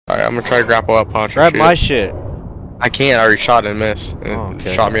Alright, I'm gonna try to grapple up Poncho. Grab my shit. I can't, I already shot and missed. It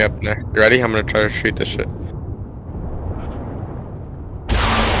okay. shot me up in there. You ready? I'm gonna try to shoot this shit.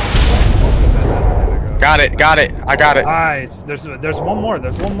 Got it, I got it. Nice. There's one more,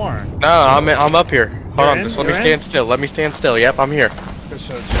 No, I'm up here. Hold on, just let me stand still. Let me stand still. Yep, I'm here. Good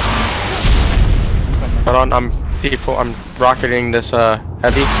shot. Hold on, I'm rocketing this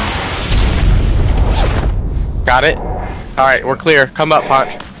heavy. Got it. Alright, we're clear. Come up,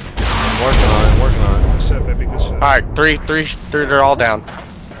 Ponch. I'm working on it. Good shot, baby, good shot. Alright, three, they're all down.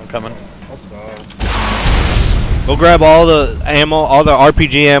 I'm coming. Let's go. Go grab all the ammo, all the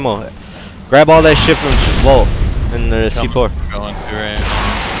RPG ammo. Grab all that shit from Vault and the C4. Going through right now.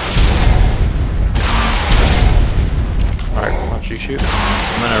 Alright, Ponch, you shoot.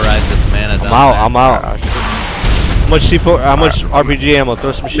 I'm gonna ride this mana down. I'm out. How much C4? How much RPG ammo?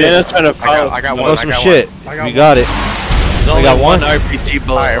 Throw some shit. Mana's trying to I got one. Throw some shit. You got it. We got one RPG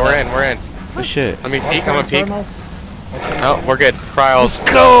bullet. Alright, we're in. Good shit. Let me peek, I'm gonna peek. No, we're good. Cryos.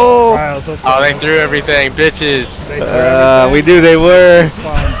 Let's go! Oh, they threw everything, bitches. We knew they were.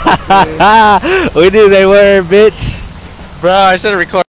 We knew they were, bitch. Bro, I should have recorded.